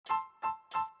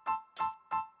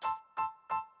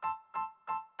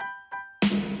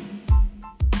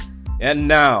And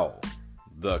now,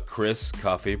 the Chris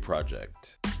Coffee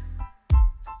Project.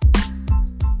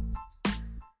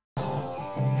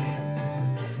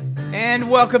 And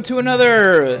welcome to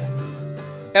another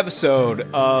episode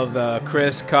of the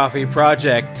Chris Coffee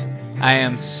Project. I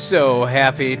am so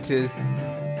happy to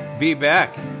be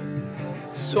back.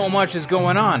 So much is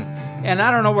going on, and I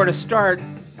don't know where to start.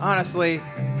 Honestly,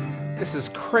 this is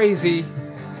crazy.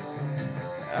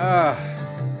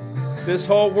 This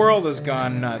whole world has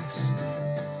gone nuts.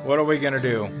 What are we going to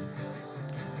do?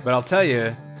 But I'll tell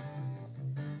you,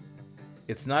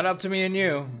 it's not up to me and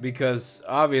you, because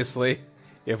obviously,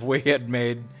 if we had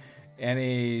made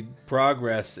any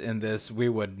progress in this, we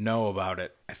would know about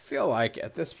it. I feel like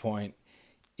at this point,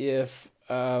 if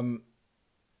I...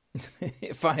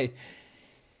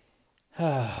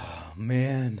 Oh,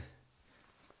 man.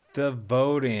 The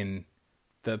voting,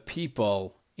 the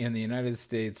people in the United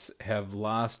States have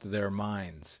lost their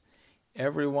minds.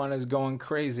 Everyone is going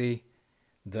crazy.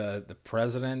 The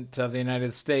President of the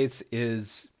United States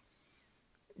is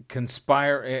a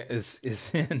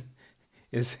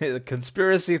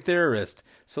conspiracy theorist.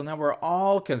 So now we're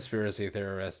all conspiracy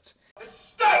theorists. It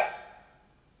stinks!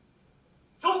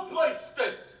 This whole place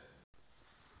stinks!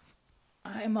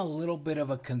 I'm a little bit of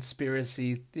a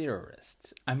conspiracy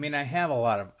theorist. I mean, I have a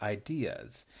lot of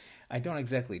ideas. I don't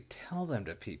exactly tell them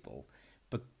to people,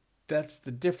 but that's the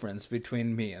difference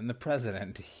between me and the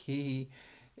president. He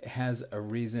has a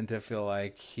reason to feel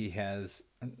like he has...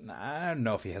 I don't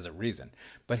know if he has a reason,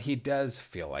 but he does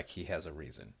feel like he has a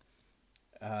reason.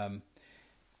 I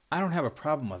don't have a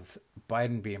problem with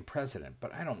Biden being president,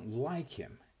 but I don't like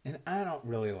him. And I don't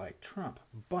really like Trump.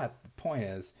 But the point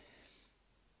is,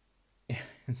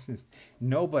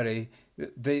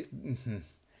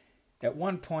 at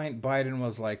one point, Biden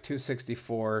was like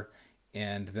 264,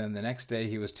 and then the next day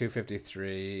he was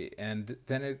 253, and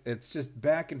then it's just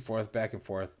back and forth, back and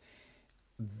forth.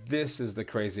 This is the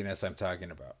craziness I'm talking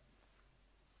about.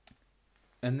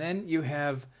 And then you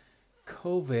have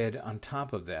COVID on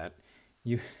top of that.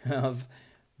 You have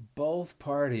both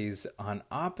parties on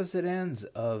opposite ends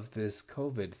of this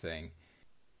COVID thing.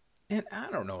 And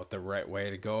I don't know what the right way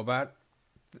to go about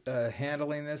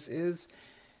handling this is.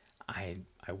 I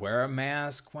wear a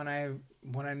mask when I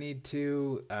need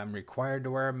to. I'm required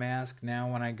to wear a mask now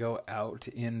when I go out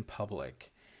in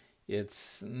public.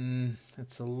 It's a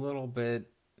little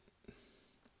bit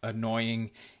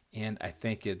annoying, and I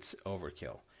think it's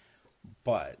overkill.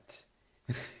 But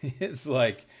it's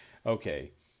like,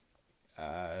 okay,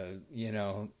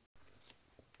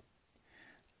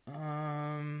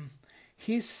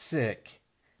 he's sick.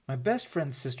 My best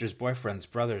friend's sister's boyfriend's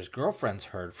brother's girlfriend's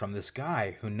heard from this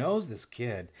guy who knows this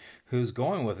kid who's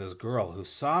going with his girl who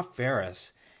saw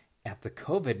Ferris at the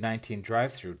COVID-19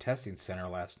 drive-thru testing center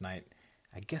last night.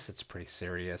 I guess it's pretty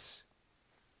serious.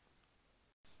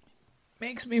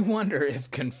 Makes me wonder if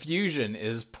confusion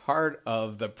is part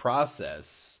of the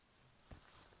process.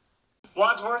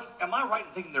 Wadsworth, am I right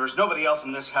in thinking there is nobody else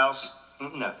in this house?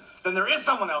 No. Then there is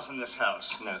someone else in this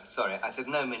house. No, sorry. I said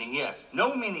no meaning yes.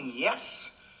 No meaning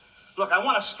yes? Look, I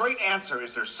want a straight answer.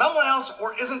 Is there someone else,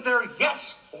 or isn't there?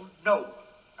 Yes or no?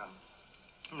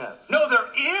 No. No, there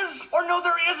is, or no,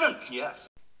 there isn't? Yes.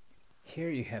 Here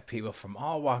you have people from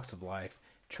all walks of life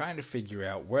trying to figure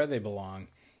out where they belong.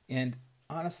 And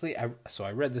honestly, I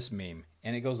read this meme,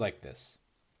 and it goes like this.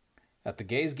 Let the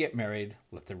gays get married.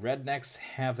 Let the rednecks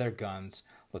have their guns.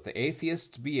 Let the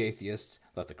atheists be atheists.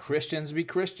 Let the Christians be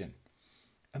Christian.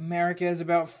 America is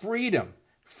about freedom.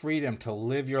 Freedom to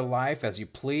live your life as you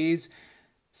please.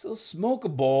 So smoke a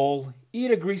bowl,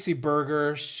 eat a greasy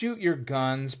burger, shoot your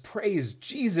guns, praise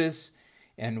Jesus,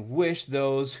 and wish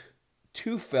those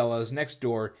two fellas next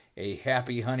door a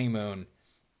happy honeymoon.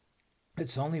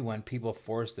 It's only when people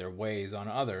force their ways on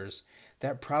others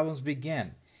that problems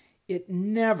begin. It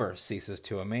never ceases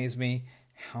to amaze me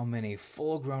how many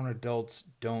full-grown adults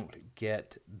don't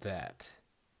get that.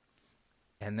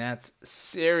 And that's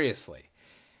seriously.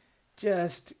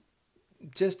 Just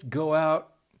go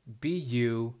out, be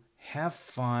you, have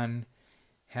fun,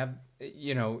 I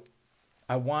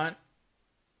want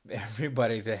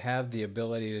everybody to have the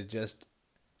ability to just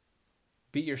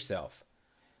be yourself.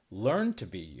 Learn to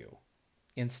be you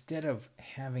instead of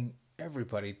having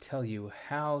everybody tell you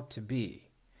how to be.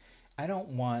 I don't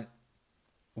want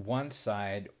one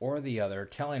side or the other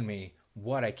telling me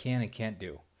what I can and can't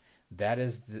do. That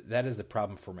is the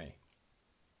problem for me.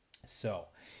 So,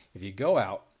 if you go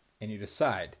out and you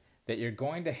decide that you're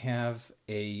going to have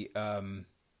a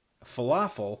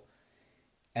falafel,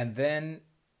 and then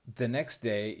the next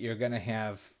day you're going to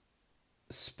have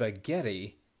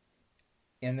spaghetti,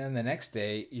 and then the next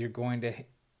day you're going to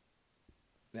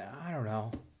I don't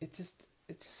know. It just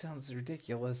sounds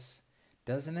ridiculous,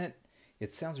 doesn't it?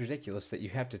 It sounds ridiculous that you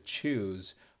have to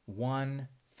choose one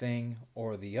thing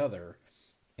or the other.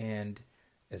 And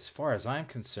as far as I'm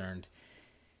concerned,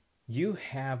 you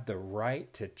have the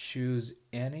right to choose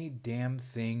any damn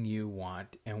thing you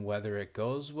want, and whether it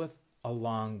goes with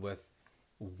along with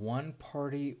one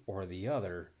party or the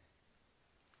other,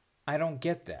 I don't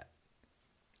get that.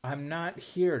 I'm not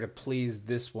here to please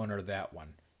this one or that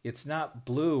one. It's not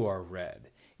blue or red.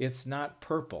 It's not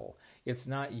purple. It's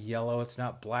not yellow. It's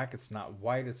not black. It's not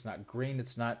white. It's not green.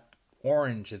 It's not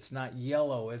orange. It's not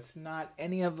yellow. It's not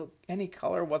any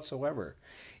color whatsoever.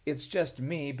 It's just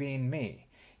me being me.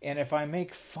 And if I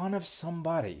make fun of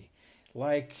somebody,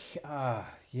 like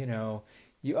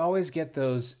you always get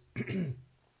those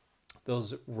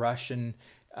those Russian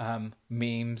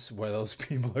memes where those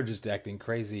people are just acting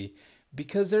crazy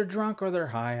because they're drunk or they're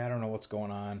high. I don't know what's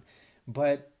going on,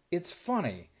 but it's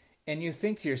funny. And you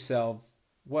think to yourself,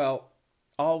 well,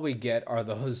 all we get are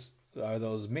those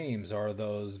memes or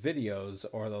those videos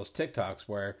or those TikToks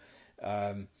where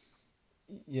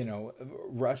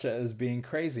Russia is being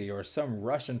crazy or some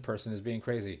Russian person is being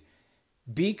crazy.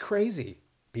 Be crazy.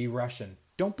 Be Russian.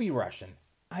 Don't be Russian.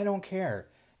 I don't care.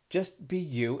 Just be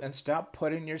you and stop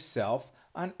putting yourself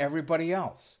on everybody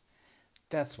else.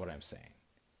 That's what I'm saying.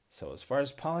 So as far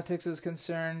as politics is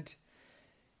concerned,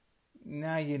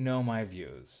 now you know my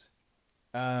views.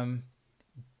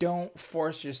 Don't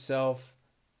force yourself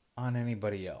on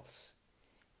anybody else.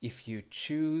 If you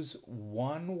choose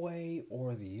one way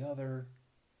or the other,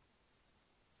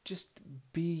 just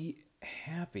be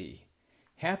happy.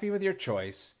 Happy with your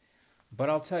choice. But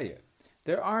I'll tell you,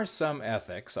 there are some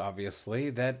ethics, obviously,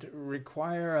 that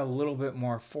require a little bit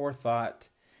more forethought.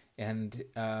 And,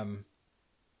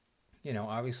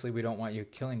 obviously we don't want you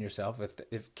killing yourself.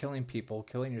 If killing people,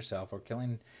 killing yourself, or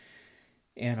killing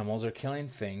animals, or killing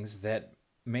things that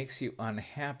makes you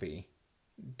unhappy,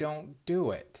 don't do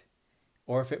it.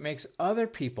 Or if it makes other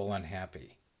people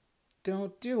unhappy,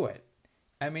 don't do it.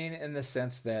 I mean, in the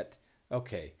sense that,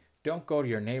 okay, don't go to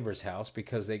your neighbor's house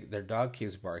because their dog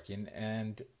keeps barking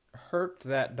and hurt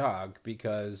that dog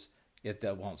because it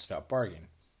won't stop barking.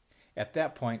 At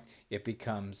that point, it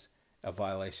becomes a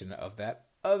violation of that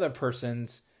other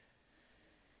person's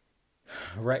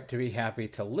right to be happy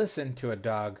to listen to a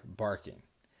dog barking.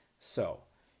 So,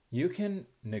 you can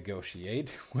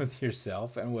negotiate with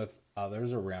yourself and with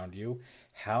others around you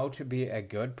how to be a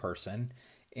good person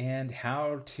and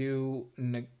how to,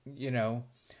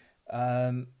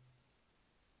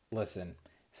 listen,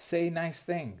 say nice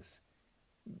things,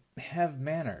 have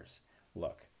manners.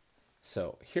 Look,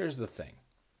 so here's the thing.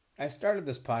 I started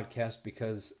this podcast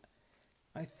because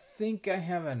I think I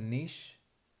have a niche.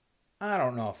 I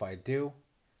don't know if I do,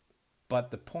 but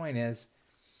the point is,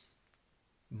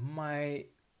 my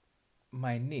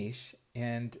niche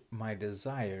and my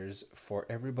desires for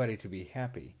everybody to be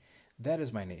happy, that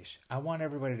is my niche. I want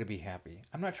everybody to be happy.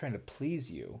 I'm not trying to please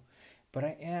you, but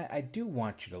I do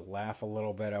want you to laugh a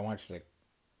little bit. I want you to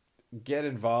get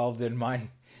involved in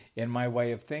my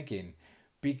way of thinking,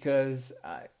 because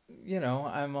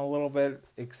I'm a little bit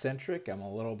eccentric. I'm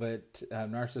a little bit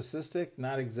narcissistic.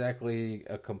 Not exactly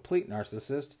a complete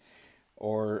narcissist,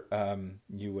 or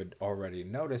you would already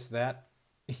notice that.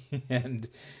 And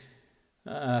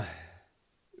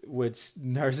which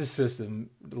narcissism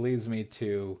leads me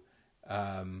to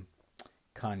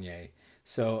Kanye.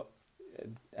 So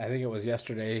I think it was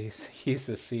yesterday he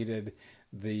seceded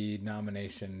the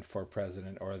nomination for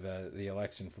president, or the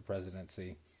election for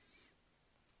presidency.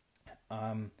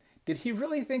 Did he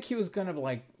really think he was going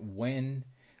to win,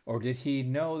 or did he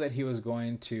know that he was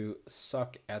going to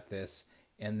suck at this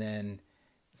and then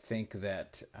think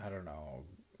that, I don't know,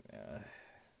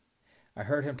 I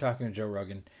heard him talking to Joe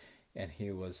Rogan, and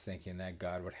he was thinking that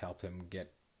God would help him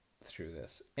get through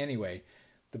this. Anyway,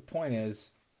 the point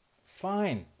is,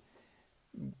 fine.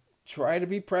 Try to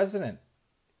be president.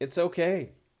 It's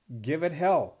okay. Give it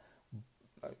hell.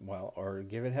 Well, or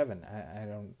give it heaven. I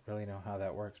don't really know how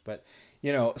that works. But,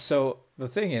 so the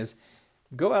thing is,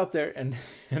 go out there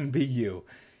and be you.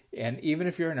 And even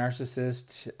if you're a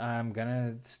narcissist, I'm going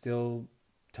to still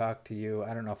talk to you.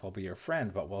 I don't know if I'll be your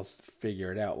friend, but we'll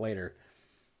figure it out later.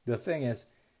 The thing is,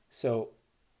 so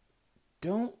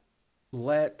don't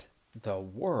let the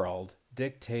world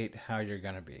dictate how you're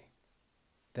going to be.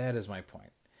 That is my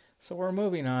point. So we're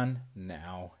moving on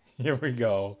now. Here we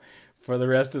go. For the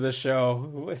rest of the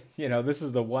show, this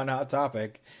is the one hot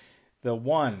topic. The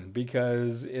one,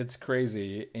 because it's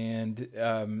crazy. And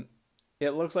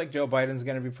it looks like Joe Biden's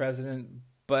going to be president,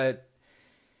 but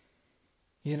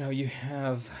you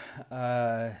have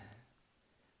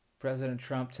President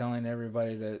Trump telling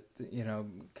everybody to,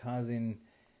 causing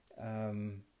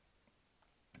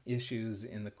issues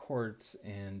in the courts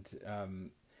and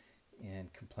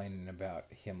complaining about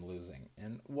him losing.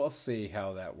 And we'll see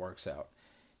how that works out.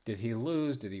 Did he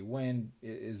lose? Did he win?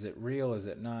 Is it real? Is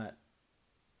it not?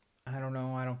 I don't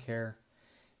know. I don't care.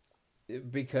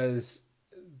 Because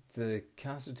the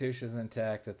Constitution is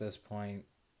intact at this point.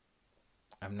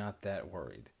 I'm not that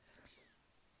worried.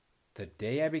 The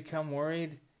day I become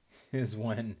worried is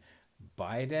when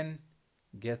Biden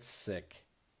gets sick.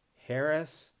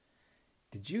 Harris,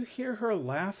 did you hear her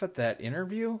laugh at that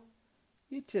interview?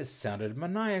 It just sounded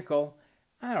maniacal.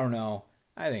 I don't know.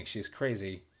 I think she's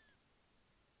crazy.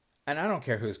 And I don't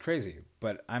care who's crazy,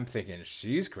 but I'm thinking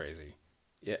she's crazy.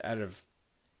 Yeah,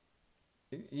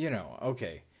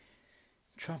 okay.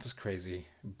 Trump is crazy.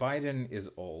 Biden is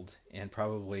old and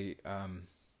probably, I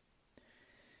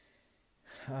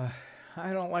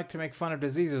don't like to make fun of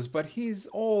diseases, but he's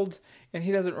old and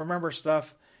he doesn't remember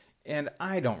stuff and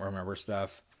I don't remember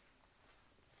stuff.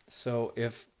 So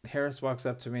if Harris walks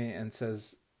up to me and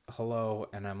says hello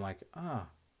and I'm like,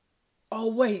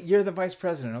 oh wait, you're the vice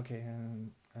president. Okay,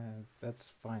 that's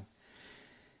fine.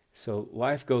 So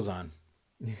life goes on.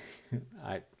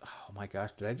 Oh my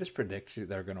gosh, did I just predict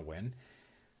they're going to win?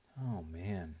 Oh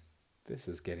man, this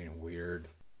is getting weird.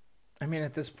 I mean,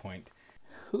 at this point,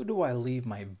 who do I leave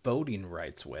my voting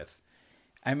rights with?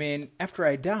 I mean, after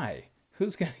I die,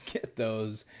 who's going to get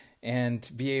those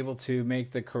and be able to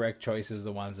make the correct choices,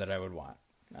 the ones that I would want?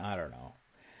 I don't know.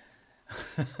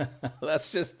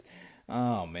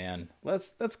 Oh man,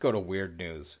 let's go to weird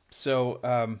news.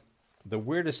 So, the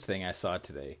weirdest thing I saw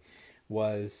today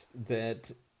was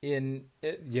that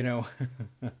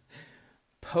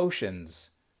potions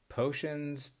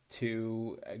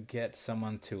to get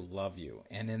someone to love you.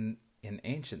 And in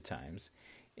ancient times,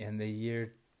 in the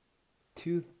year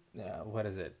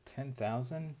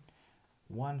 10,000?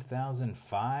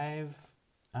 1005?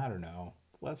 I don't know.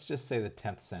 Let's just say the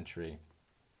 10th century.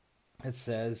 It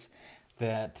says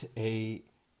that a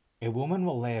woman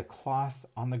will lay a cloth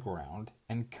on the ground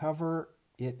and cover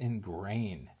it in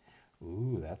grain.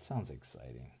 Ooh, that sounds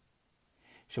exciting.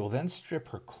 She will then strip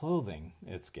her clothing,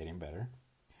 it's getting better,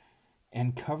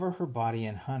 and cover her body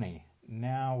in honey.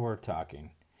 Now we're talking.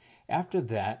 After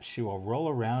that, she will roll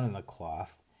around in the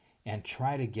cloth and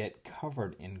try to get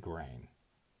covered in grain.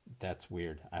 That's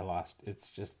weird. I lost.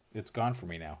 It's gone for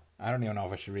me now. I don't even know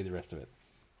if I should read the rest of it.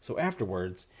 So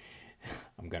afterwards,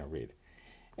 I'm going to read.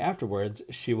 Afterwards,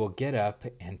 she will get up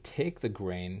and take the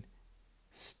grain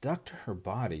stuck to her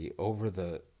body over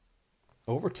to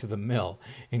the mill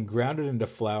and ground it into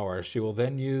flour. She will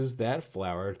then use that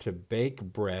flour to bake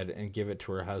bread and give it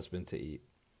to her husband to eat.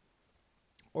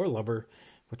 Or lover,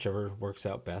 whichever works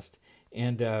out best.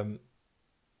 And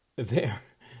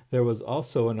there was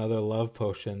also another love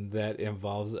potion that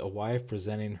involves a wife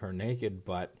presenting her naked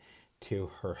butt to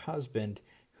her husband,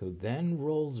 who then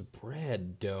rolls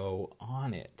bread dough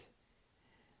on it.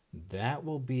 That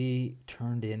will be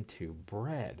turned into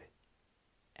bread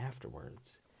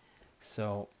afterwards.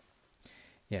 So,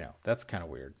 that's kind of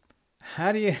weird.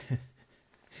 How do you,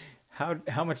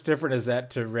 how much different is that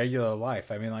to regular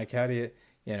life? I mean, like, how do you,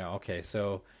 okay,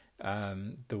 so,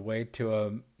 the way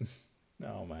to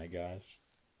oh my gosh.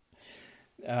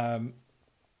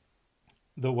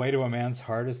 The way to a man's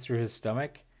heart is through his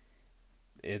stomach.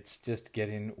 It's just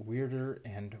getting weirder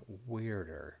and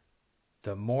weirder.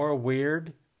 The more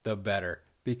weird, the better,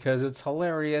 because it's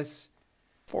hilarious.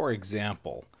 For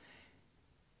example,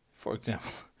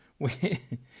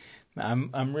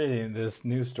 I'm reading this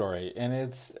news story and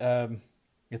it's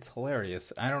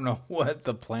hilarious. I don't know what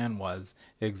the plan was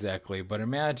exactly, but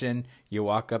imagine you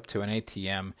walk up to an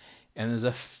ATM and there's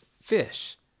a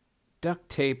fish duct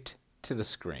taped to the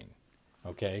screen.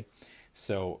 Okay?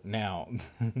 So now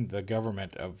the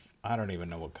government of, I don't even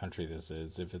know what country this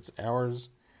is. If it's ours,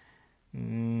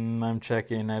 I'm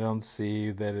checking. I don't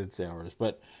see that it's ours,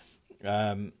 but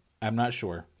I'm not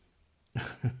sure.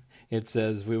 It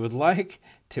says, we would like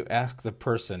to ask the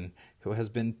person who has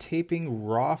been taping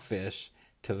raw fish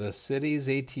to the city's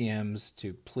ATMs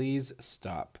to please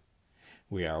stop.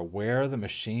 We are aware the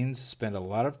machines spend a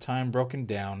lot of time broken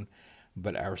down,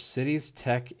 but our city's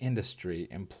tech industry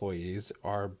employees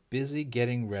are busy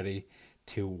getting ready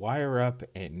to wire up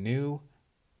a new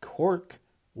cork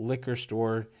liquor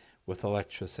store with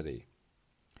electricity.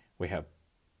 We have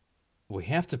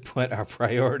to put our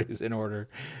priorities in order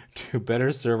to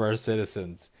better serve our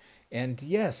citizens. And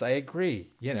yes, I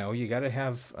agree. You got to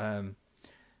have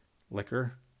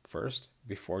liquor first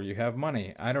before you have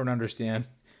money. I don't understand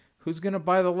who's going to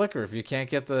buy the liquor if you can't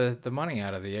get the money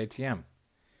out of the ATM.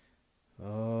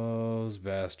 Those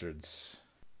bastards.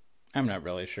 I'm not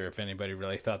really sure if anybody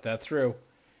really thought that through.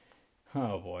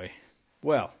 Oh boy.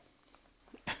 Well,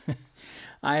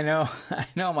 I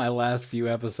know my last few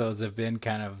episodes have been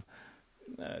kind of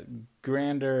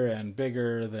grander and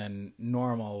bigger than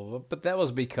normal, but that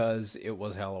was because it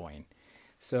was Halloween.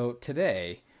 So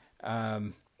today,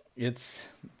 it's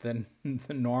the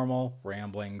normal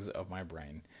ramblings of my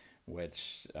brain,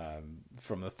 which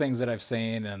from the things that I've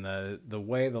seen and the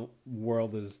way the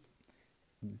world is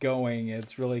going,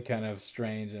 it's really kind of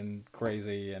strange and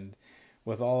crazy, and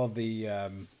with all of the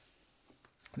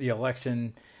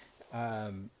election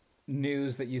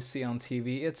news that you see on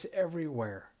TV, it's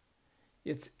everywhere.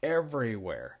 It's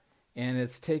everywhere, and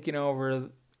it's taking over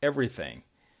everything.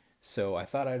 So I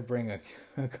thought I'd bring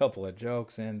a couple of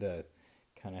jokes in to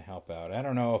kind of help out. I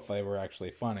don't know if they were actually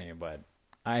funny, but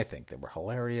I think they were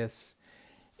hilarious,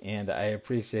 and I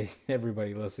appreciate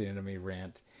everybody listening to me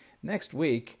rant. Next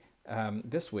week,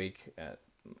 this week,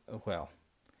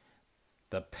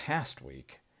 the past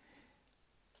week,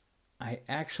 I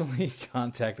actually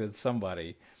contacted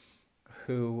somebody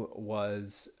who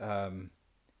was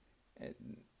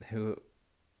who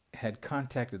had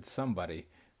contacted somebody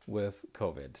with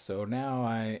COVID. So now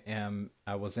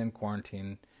I was in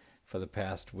quarantine for the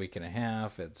past week and a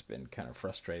half. It's been kind of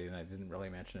frustrating. I didn't really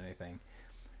mention anything,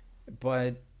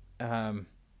 but I'm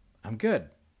good.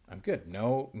 I'm good.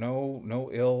 No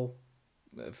ill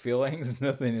feelings.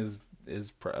 Nothing is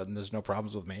there's no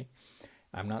problems with me.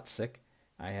 I'm not sick.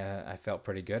 I felt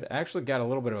pretty good. I actually got a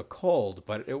little bit of a cold,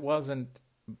 but it wasn't.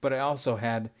 But I also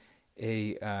had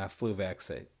a flu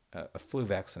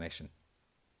vaccination,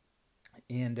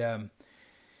 and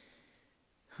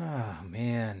oh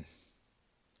man,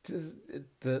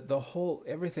 the whole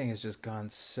everything has just gone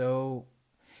so,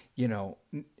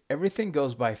 everything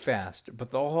goes by fast. But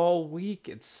the whole week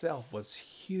itself was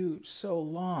huge, so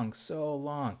long.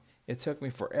 It took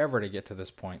me forever to get to this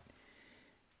point,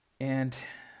 and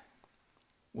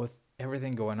with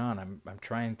everything going on, I'm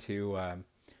trying to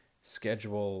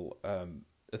schedule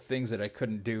the things that I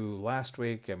couldn't do last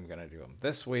week. I'm going to do them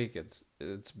this week.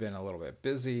 It's been a little bit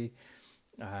busy.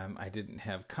 I didn't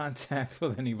have contact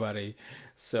with anybody,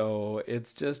 so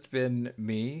it's just been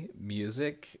me,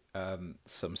 music,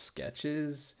 some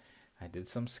sketches. I did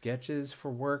some sketches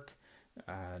for work.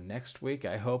 Next week,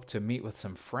 I hope to meet with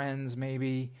some friends,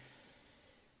 maybe.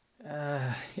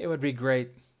 It would be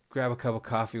great. Grab a cup of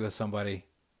coffee with somebody.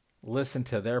 Listen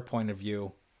to their point of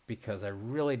view, because I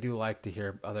really do like to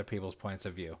hear other people's points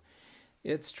of view.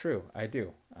 It's true. I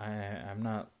do. I'm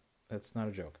not, that's not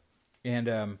a joke.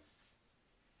 And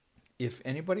if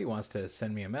anybody wants to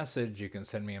send me a message, you can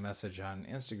send me a message on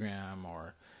Instagram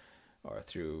or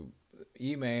through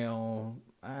email.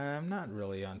 I'm not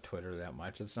really on Twitter that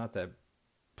much. It's not that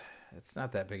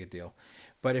big a deal.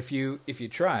 But if you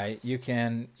try, you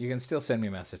can still send me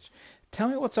a message. Tell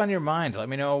me what's on your mind. Let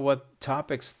me know what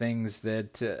topics, things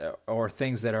that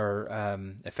are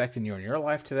affecting you in your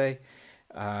life today.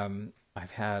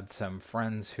 I've had some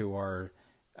friends who are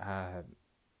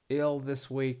ill this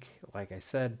week, like I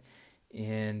said,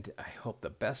 and I hope the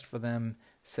best for them.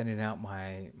 Sending out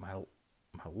my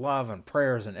love and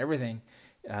prayers and everything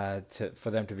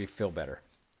for them to feel better.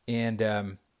 And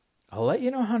I'll let you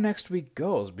know how next week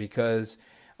goes, because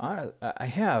I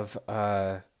have.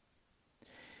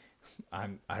 I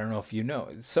don't know if you know.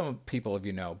 Some people of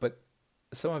you know, but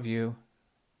some of you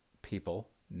people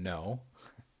know.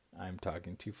 I'm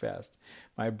talking too fast.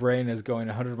 My brain is going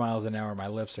 100 miles an hour. My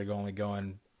lips are only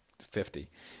going 50.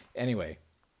 Anyway,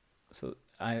 so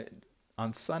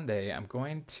on Sunday, I'm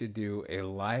going to do a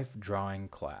life drawing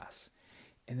class,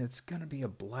 and it's going to be a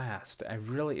blast.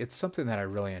 It's something that I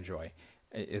really enjoy.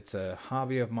 It's a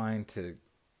hobby of mine to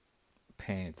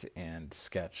paint and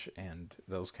sketch and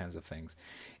those kinds of things.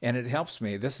 And it helps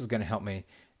me. This is going to help me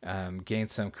gain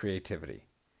some creativity.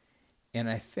 And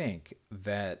I think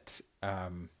that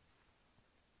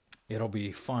it'll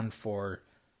be fun for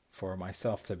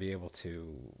myself to be able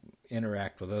to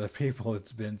interact with other people.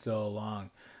 It's been so long.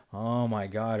 Oh my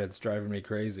God, it's driving me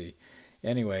crazy.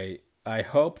 Anyway, I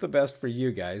hope the best for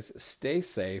you guys. Stay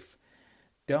safe.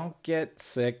 Don't get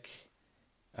sick.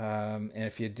 And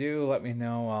if you do, let me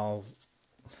know. I'll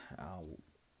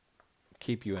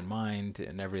keep you in mind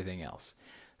and everything else.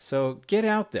 So get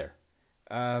out there.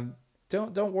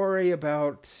 Don't worry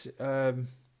about the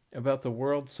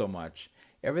world so much.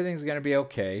 Everything's gonna be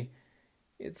okay.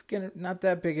 It's not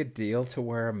that big a deal to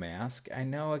wear a mask. I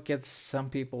know it gets some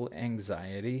people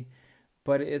anxiety,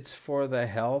 but it's for the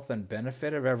health and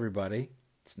benefit of everybody.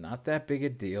 It's not that big a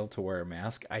deal to wear a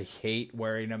mask. I hate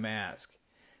wearing a mask,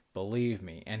 believe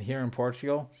me. And here in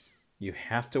Portugal, You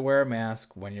have to wear a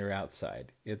mask when you're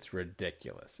outside. It's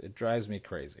ridiculous. It drives me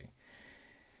crazy.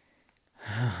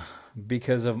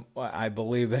 Because I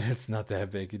believe that it's not that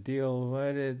big a deal.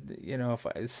 But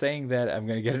if saying that, I'm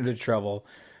going to get into trouble.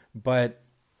 But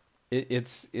you're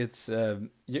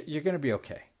going to be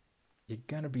okay. You're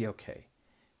going to be okay.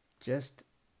 Just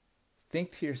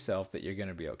think to yourself that you're going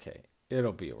to be okay.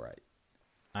 It'll be all right.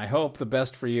 I hope the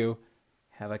best for you.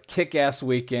 Have a kick-ass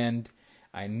weekend.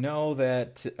 I know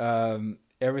that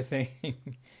everything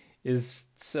is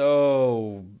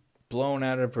so blown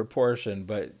out of proportion,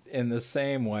 but in the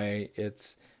same way,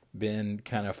 it's been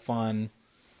kind of fun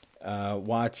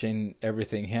watching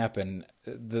everything happen.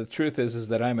 The truth is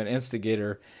that I'm an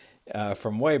instigator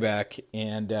from way back,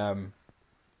 and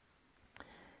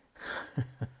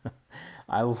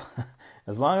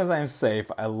as long as I'm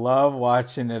safe, I love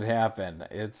watching it happen.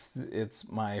 It's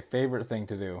my favorite thing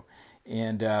to do.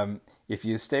 And if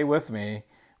you stay with me,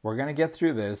 we're going to get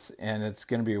through this, and it's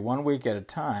going to be 1 week at a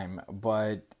time,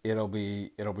 but it'll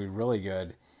be really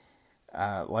good.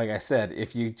 Like I said,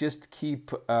 if you just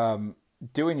keep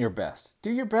doing your best, do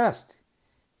your best.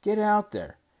 Get out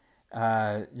there.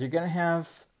 You're going to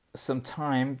have some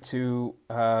time to...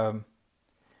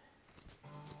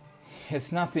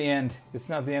 it's not the end. It's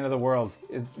not the end of the world.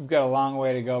 You've got a long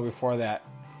way to go before that.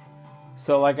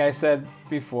 So like I said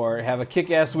before, have a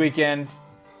kick-ass weekend.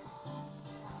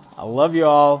 I love you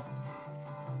all.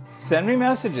 Send me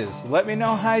messages. Let me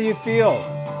know how you feel.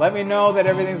 Let me know that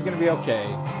everything's going to be okay.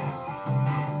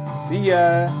 See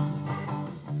ya.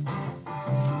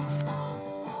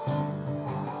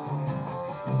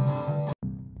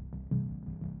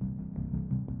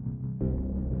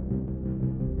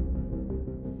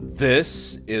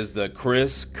 This is the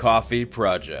Chris Coffee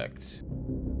Project.